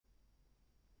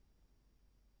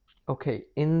Okay,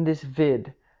 in this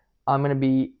vid, I'm gonna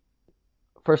be,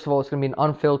 first of all, it's gonna be an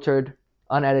unfiltered,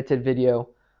 unedited video.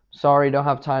 Sorry, don't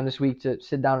have time this week to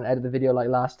sit down and edit the video like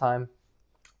last time.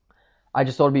 I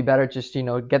just thought it'd be better just,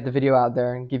 get the video out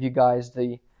there and give you guys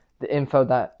the info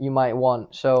that you might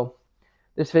want. So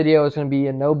this video is gonna be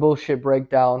a no bullshit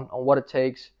breakdown on what it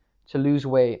takes to lose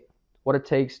weight, what it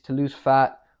takes to lose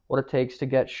fat, what it takes to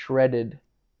get shredded.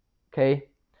 Okay?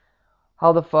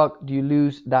 How the fuck do you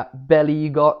lose that belly you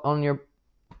got on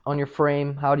your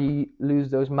frame? How do you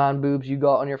lose those man boobs you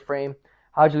got on your frame?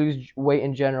 How do you lose weight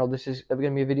in general? This is going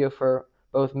to be a video for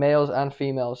both males and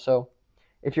females. So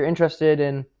if you're interested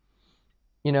in,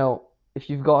 if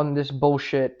you've gotten this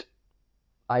bullshit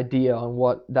idea on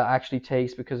what that actually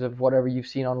takes because of whatever you've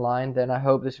seen online, then I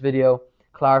hope this video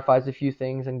clarifies a few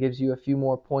things and gives you a few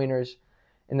more pointers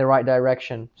in the right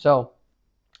direction. So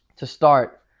to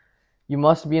start, you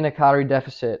must be in a calorie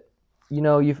deficit. Many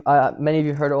of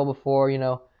you heard it all before,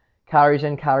 calories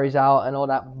in, calories out, and all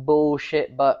that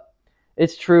bullshit. But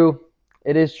it's true.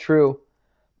 It is true.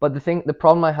 But the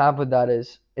problem I have with that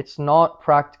is it's not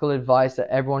practical advice that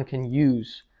everyone can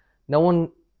use. No one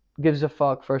gives a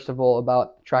fuck, first of all,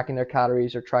 about tracking their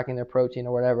calories or tracking their protein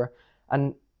or whatever.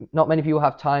 And not many people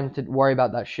have time to worry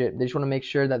about that shit. They just want to make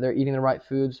sure that they're eating the right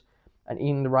foods and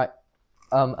eating the right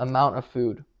amount of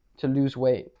food to lose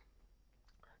weight.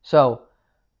 So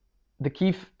the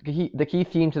key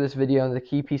theme to this video and the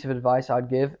key piece of advice I'd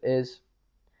give is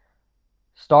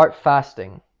start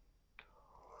fasting.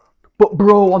 But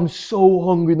bro, I'm so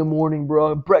hungry in the morning,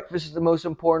 bro. Breakfast is the most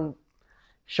important.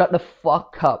 Shut the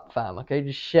fuck up, fam, okay?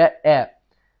 Just shut up.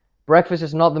 Breakfast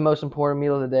is not the most important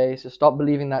meal of the day, so stop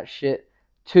believing that shit.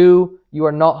 2, you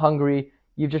are not hungry.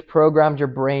 You've just programmed your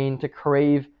brain to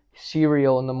crave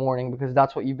cereal in the morning because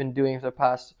that's what you've been doing for the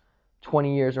past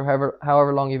 20 years or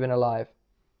however long you've been alive.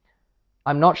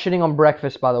 I'm not shitting on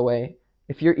breakfast, by the way.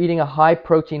 If you're eating a high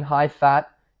protein, high fat,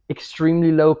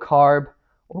 extremely low carb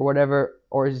or whatever,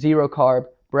 or zero carb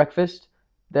breakfast,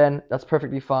 then that's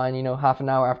perfectly fine, half an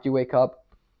hour after you wake up.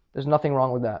 There's nothing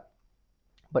wrong with that.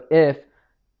 But if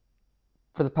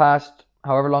for the past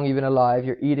however long you've been alive,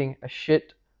 you're eating a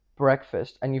shit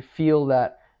breakfast and you feel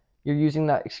that you're using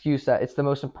that excuse that it's the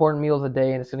most important meal of the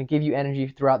day and it's going to give you energy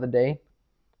throughout the day,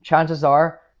 chances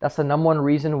are that's the number one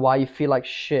reason why you feel like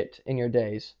shit in your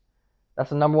days. That's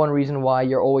the number one reason why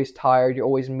you're always tired, you're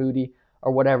always moody,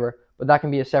 or whatever. But that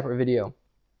can be a separate video.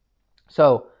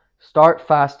 So start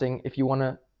fasting if you want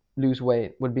to lose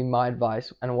weight, would be my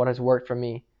advice and what has worked for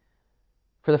me.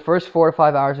 For the first 4 to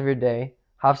 5 hours of your day,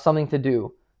 have something to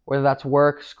do, whether that's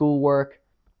work, schoolwork,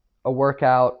 a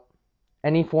workout,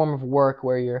 any form of work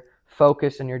where you're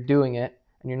focused and you're doing it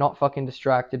and you're not fucking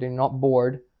distracted and you're not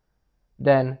bored.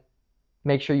 Then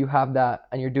make sure you have that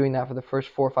and you're doing that for the first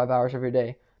 4 or 5 hours of your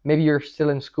day. Maybe you're still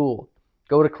in school.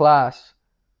 Go to class.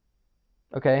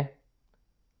 Okay?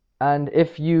 And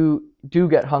if you do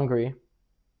get hungry,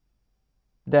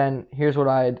 then here's what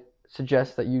I'd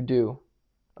suggest that you do.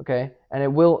 Okay? And it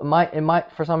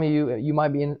might for some of you, you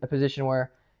might be in a position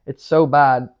where it's so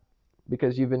bad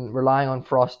because you've been relying on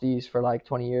Frosties for like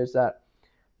 20 years that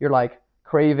you're like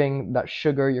craving that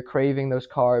sugar, you're craving those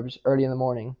carbs early in the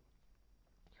morning.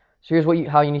 So here's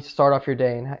how you need to start off your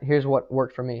day, and here's what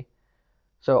worked for me.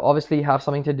 So obviously have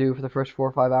something to do for the first 4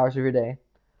 or 5 hours of your day.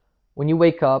 When you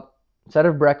wake up, instead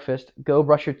of breakfast, go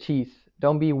brush your teeth.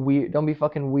 Don't be weird. Don't be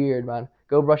fucking weird, man.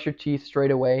 Go brush your teeth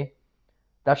straight away.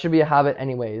 That should be a habit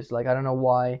anyways. Like, I don't know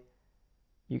why.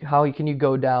 How can you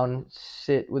go down,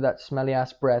 sit with that smelly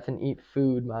ass breath and eat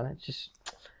food, man? It's just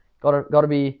gotta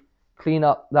be clean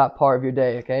up that part of your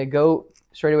day, okay? Go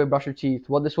straight away brush your teeth.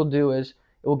 What this will do is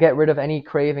it will get rid of any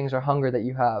cravings or hunger that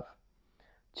you have.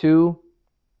 2,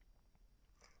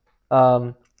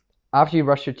 after you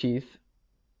brush your teeth,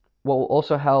 what will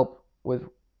also help with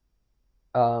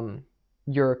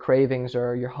your cravings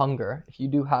or your hunger, if you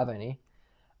do have any,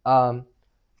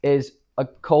 is a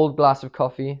cold glass of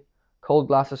coffee, cold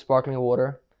glass of sparkling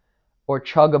water, or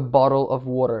chug a bottle of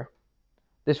water.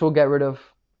 This will get rid of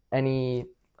any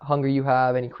hunger you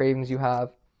have, any cravings you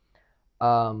have,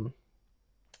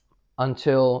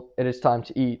 until it is time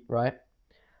to eat, right?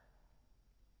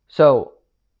 So,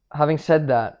 having said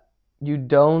that, you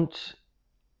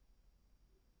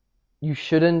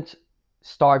shouldn't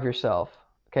starve yourself,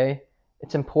 okay?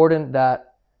 It's important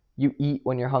that you eat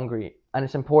when you're hungry, and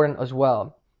it's important as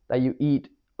well that you eat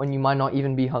when you might not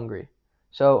even be hungry.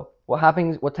 So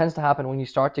what tends to happen when you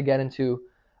start to get into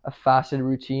a fasted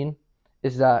routine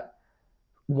is that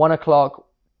 1 o'clock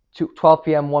to 12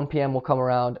 p.m., 1 p.m. will come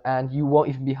around and you won't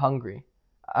even be hungry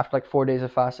after like 4 days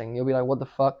of fasting. You'll be like, what the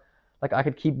fuck? Like, I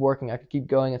could keep working, I could keep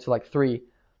going until like 3.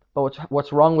 But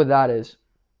what's wrong with that is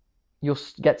you'll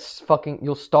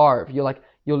starve.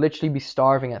 You'll literally be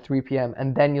starving at 3 p.m.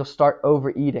 and then you'll start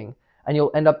overeating, and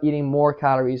you'll end up eating more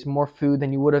calories, more food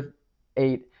than you would have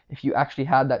ate if you actually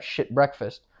had that shit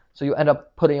breakfast. So you'll end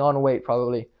up putting on weight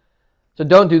probably. So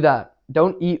don't do that.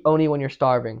 Don't eat only when you're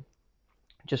starving.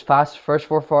 Just fast first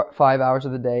 5 hours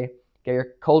of the day. Get your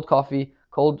cold coffee,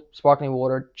 cold sparkling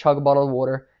water, chug a bottle of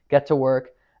water, get to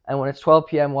work, and when it's 12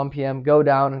 p.m., 1 p.m., go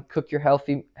down and cook your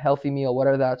healthy meal,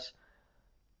 whatever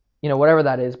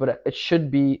that is, but it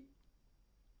should be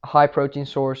a high protein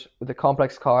source with a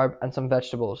complex carb and some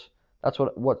vegetables. That's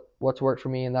what's worked for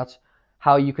me, and that's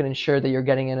how you can ensure that you're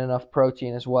getting in enough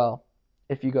protein as well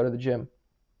if you go to the gym.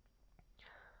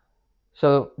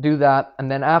 So do that, and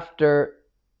then after,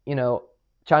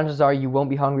 chances are you won't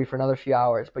be hungry for another few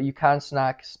hours, but you can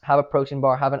snack, have a protein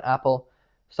bar, have an apple,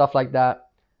 stuff like that.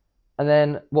 And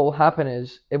then what will happen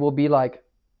is it will be like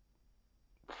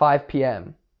 5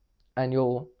 p.m. and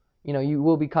you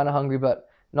will be kind of hungry, but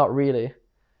not really.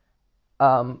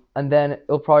 And then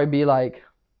it'll probably be like,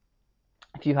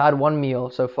 if you had one meal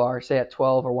so far, say at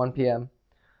 12 or 1 p.m.,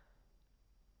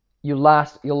 you'll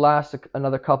last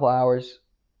another couple hours,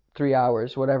 3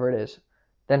 hours, whatever it is.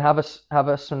 Then have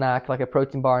a snack like a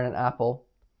protein bar and an apple,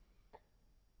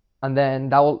 and then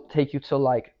that will take you till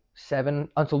like 7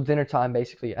 until dinner time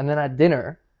basically. And then at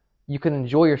dinner, you can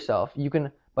enjoy yourself.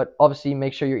 But obviously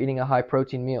make sure you're eating a high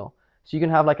protein meal. So you can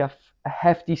have like a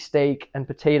hefty steak and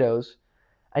potatoes,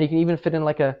 and you can even fit in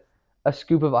like a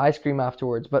scoop of ice cream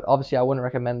afterwards. But obviously I wouldn't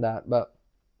recommend that. But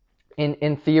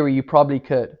in theory, you probably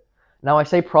could. Now I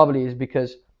say probably is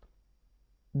because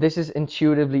this is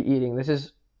intuitively eating. This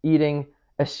is eating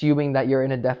assuming that you're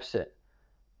in a deficit.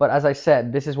 But as I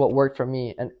said, this is what worked for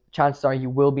me, and chances are you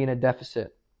will be in a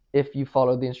deficit if you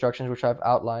follow the instructions which I've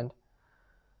outlined.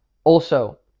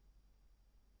 Also,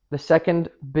 the second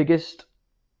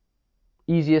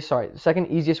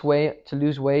easiest way to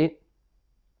lose weight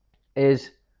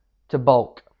is to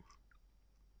bulk.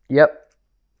 Yep,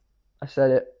 I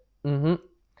said it. The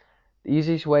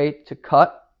easiest way to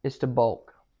cut is to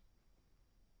bulk.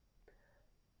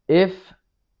 If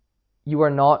you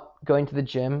are not going to the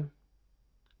gym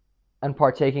and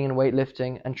partaking in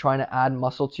weightlifting and trying to add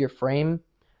muscle to your frame,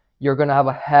 you're going to have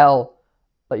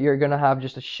you're going to have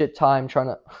just a shit time trying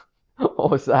to, what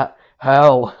was that?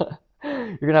 Hell.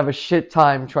 You're going to have a shit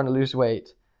time trying to lose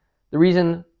weight. The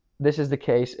reason this is the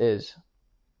case is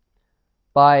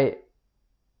by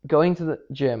going to the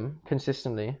gym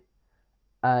consistently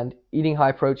and eating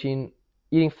high protein,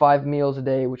 eating 5 meals a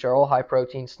day, which are all high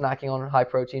protein, snacking on high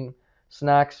protein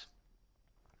snacks,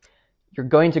 you're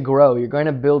going to grow. You're going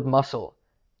to build muscle.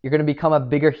 You're going to become a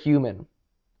bigger human.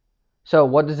 So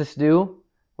what does this do?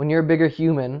 When you're a bigger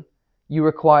human, you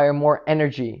require more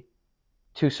energy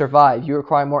to survive. You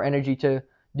require more energy to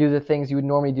do the things you would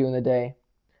normally do in the day.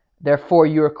 Therefore,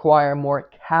 you require more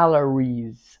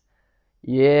calories.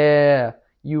 Yeah,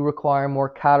 you require more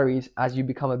calories as you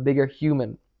become a bigger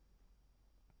human.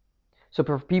 So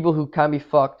for people who can be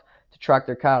fucked to track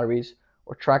their calories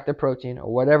or track their protein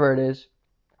or whatever it is,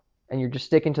 and you're just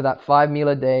sticking to that 5 meal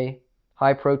a day,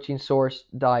 high protein source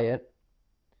diet,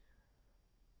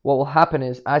 what will happen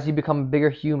is as you become a bigger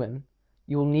human,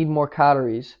 you will need more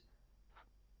calories.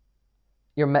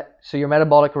 So your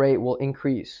metabolic rate will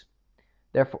increase,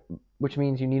 therefore, which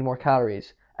means you need more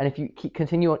calories. And if you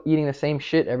continue eating the same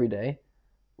shit every day,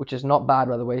 which is not bad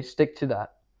by the way, stick to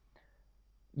that,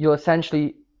 you'll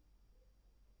essentially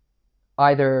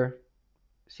either,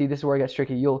 see, this is where it gets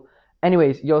tricky, you'll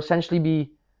essentially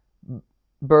be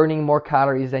burning more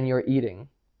calories than you're eating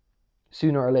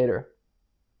sooner or later.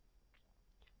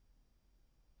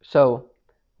 So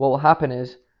what will happen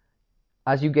is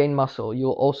as you gain muscle,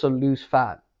 you'll also lose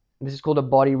fat. This is called a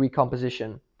body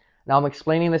recomposition. Now I'm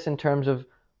explaining this in terms of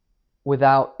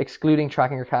without excluding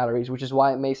tracking your calories, which is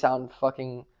why it may sound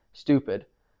fucking stupid,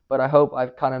 but I hope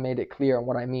I've kind of made it clear on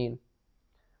what I mean.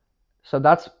 So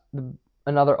that's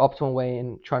another optimal way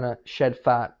in trying to shed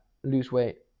fat, lose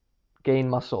weight, gain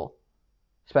muscle.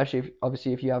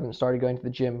 Especially if you haven't started going to the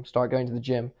gym, start going to the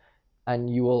gym,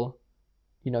 and you will,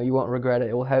 you won't regret it.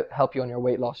 It will help you on your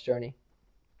weight loss journey.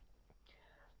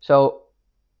 So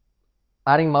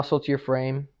adding muscle to your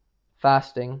frame,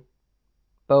 fasting,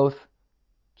 both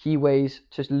key ways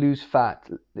to lose fat.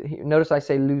 Notice I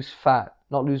say lose fat,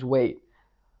 not lose weight.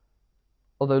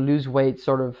 Although lose weight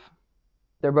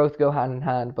they both go hand in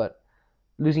hand, but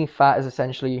losing fat is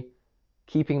essentially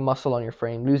keeping muscle on your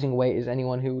frame. Losing weight is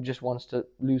anyone who just wants to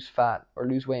lose fat or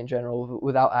lose weight in general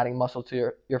without adding muscle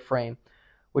to your frame,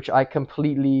 which I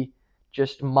completely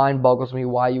just mind boggles me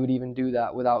why you would even do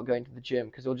that without going to the gym,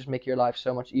 because it'll just make your life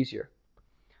so much easier.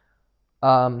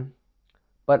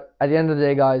 But at the end of the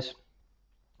day, guys,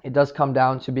 it does come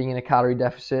down to being in a calorie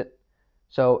deficit.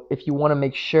 So if you want to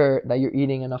make sure that you're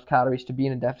eating enough calories to be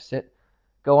in a deficit,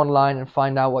 go online and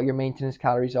find out what your maintenance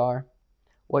calories are,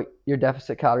 what your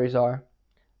deficit calories are,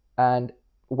 and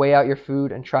weigh out your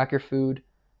food and track your food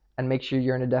and make sure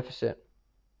you're in a deficit.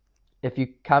 If you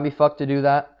can't be fucked to do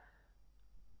that,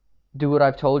 do what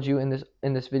I've told you in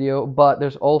this video. But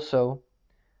there's also,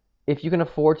 if you can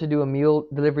afford to do a meal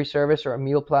delivery service or a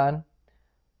meal plan,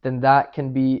 then that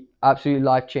can be absolutely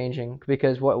life-changing,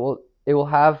 because it will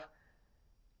have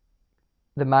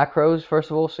the macros, first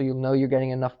of all, so you'll know you're getting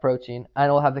enough protein, and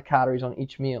it'll have the calories on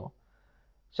each meal.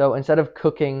 So instead of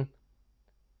cooking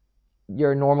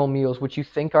your normal meals, which you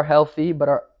think are healthy but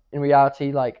are in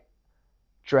reality like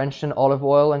drenched in olive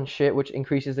oil and shit, which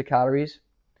increases the calories,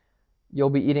 you'll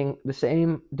be eating the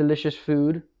same delicious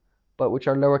food but which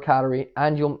are lower calorie,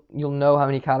 and you'll know how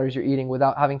many calories you're eating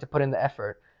without having to put in the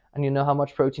effort, and you know how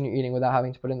much protein you're eating without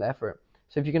having to put in the effort.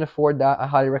 So if you can afford that, I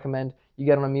highly recommend you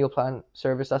get on a meal plan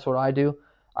service. That's what I do.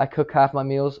 I cook half my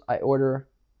meals. I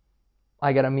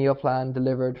get a meal plan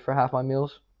delivered for half my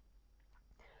meals.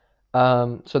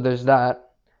 So there's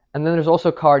that. And then there's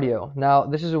also cardio. Now,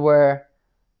 this is where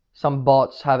some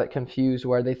bots have it confused,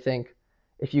 where they think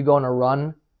if you go on a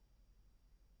run,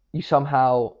 you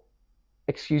somehow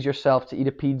excuse yourself to eat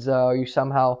a pizza, or you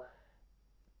somehow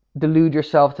delude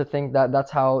yourself to think that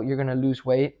that's how you're going to lose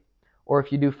weight. Or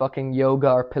if you do fucking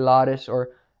yoga or Pilates or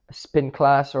a spin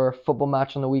class or a football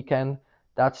match on the weekend,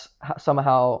 that's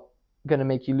somehow going to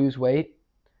make you lose weight.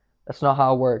 That's not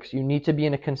how it works. You need to be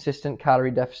in a consistent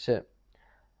calorie deficit.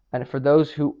 And for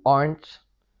those who aren't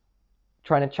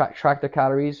trying to track their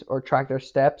calories or track their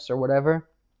steps or whatever,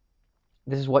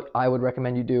 this is what I would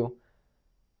recommend you do.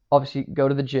 Obviously, go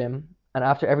to the gym, and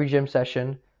after every gym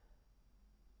session,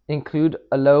 include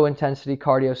a low intensity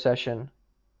cardio session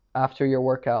after your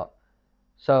workout.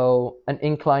 So an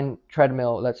incline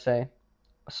treadmill, let's say,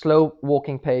 a slow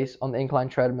walking pace on the incline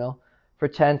treadmill for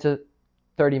 10 to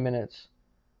 30 minutes.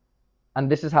 And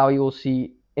this is how you will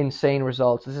see insane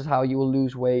results. This is how you will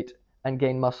lose weight and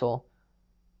gain muscle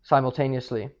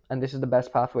simultaneously. And this is the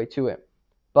best pathway to it.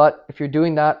 But if you're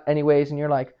doing that anyways and you're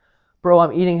like, bro,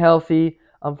 I'm eating healthy,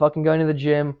 I'm fucking going to the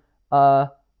gym,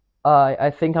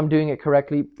 I think I'm doing it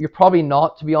correctly. You're probably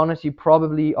not, to be honest. You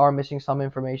probably are missing some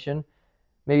information.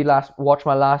 Maybe watch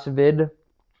my last vid,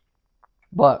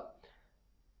 but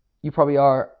you probably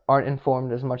aren't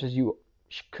informed as much as you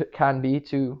can be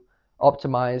to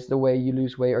optimize the way you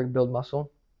lose weight or build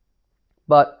muscle.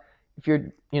 But if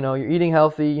you're eating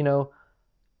healthy, you're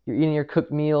eating your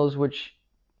cooked meals, which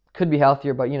could be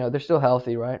healthier, but they're still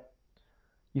healthy, right?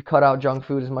 You cut out junk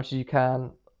food as much as you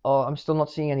can. Oh, I'm still not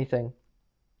seeing anything.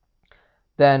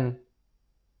 Then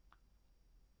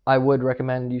I would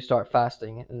recommend you start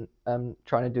fasting and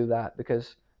trying to do that,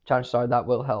 because chances are that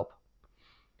will help.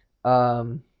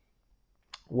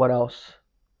 What else?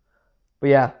 But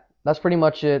yeah, that's pretty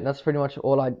much it. That's pretty much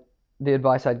the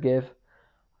advice I'd give.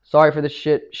 Sorry for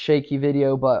the shaky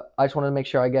video, but I just wanted to make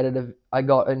sure I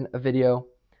got in a video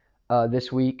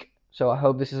this week. So I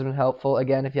hope this has been helpful.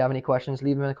 Again, if you have any questions,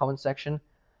 leave them in the comment section.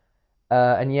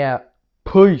 And yeah,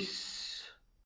 peace.